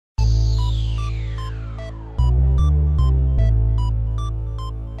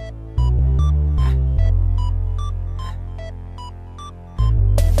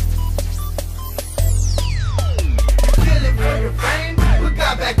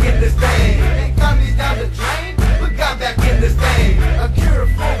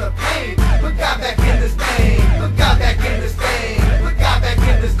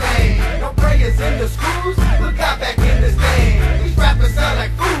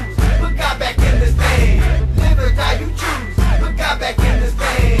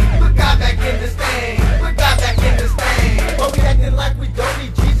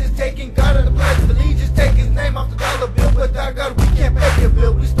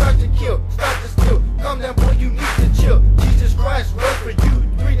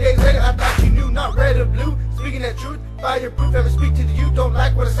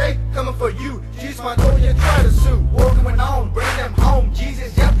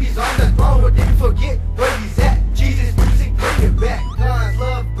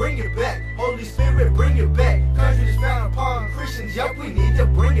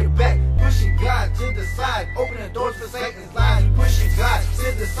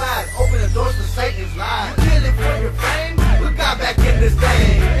this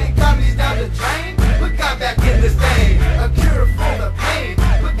thing. Economy's down the drain, put God back in this thing. A cure for the pain,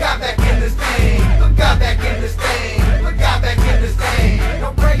 put God back in this thing. Put God back in this thing. Put God back in this thing.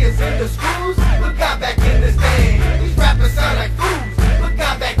 No prayers in the schools, put God back in this thing. These rappers sound like fools, put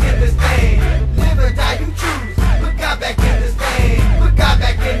God back in this thing. Live or die, you choose. Put God back in this thing. Put God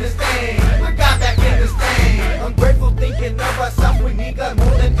back in this thing. Put God back in this thing. Ungrateful thinking of ourselves, we need God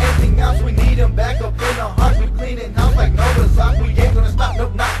more than anything else. We need Him back up in our hearts. We cleaning house like Noah's Ark. We ain't gonna stop,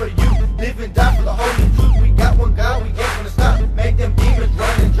 nope, not for you. Live and die for the holy truth. We got one God, we ain't gonna stop. Make them demons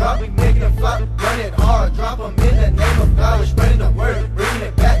run and drop. We making them flop, run it hard. Drop them in the name of God. We're spreading the word, bringing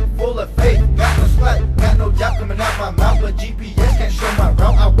it back, full of faith. Got no slack, got no doubt coming out my mouth. But GPS can't show my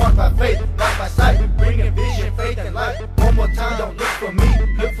route. I walk by faith, not by sight. We bringing vision, faith, and light. One more time, don't look for me,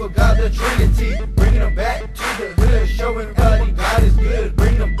 look for God, the Trinity. Bringing them back to the hood, showing everybody God is good.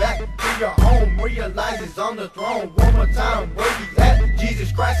 Bring them back to your home, realize He's on the throne. One more time, where He at?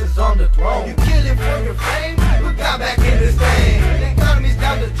 Jesus Christ is on the throne. You killing for your fame? Put God back in this thing. The economy's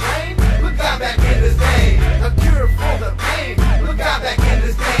down the drain. Put God back in this thing. A cure for the pain. Put God back in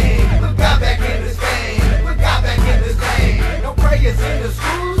this thing. Put God back in this thing. Put God back in this thing. No prayers in the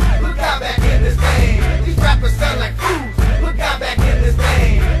schools. Put God back in this thing. These rappers sound like fools. Put God back in this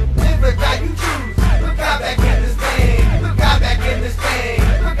thing. Live or die, you choose. Put God back in this thing. Put God back in this thing.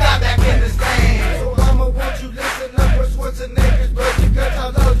 Put God back in this thing. So mama, won't you listen up for Schwarzenegger's blood? Because how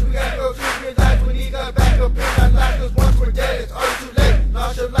low we gotta go through your life. We need God back up in our life. Cause once we're dead, it's already too late.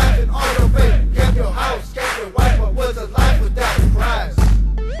 Lost your life and all your faith. Kept your house, kept your wife, but was alive without Christ.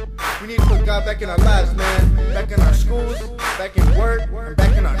 We need to put God back in our lives, man. Back in our schools, back in work, and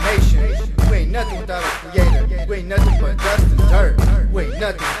back in our nation. We ain't nothing without a creator. We ain't nothing but dust and dirt. We ain't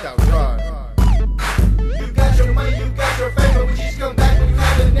nothing without God. You got your money, you got your fame, but we just come back.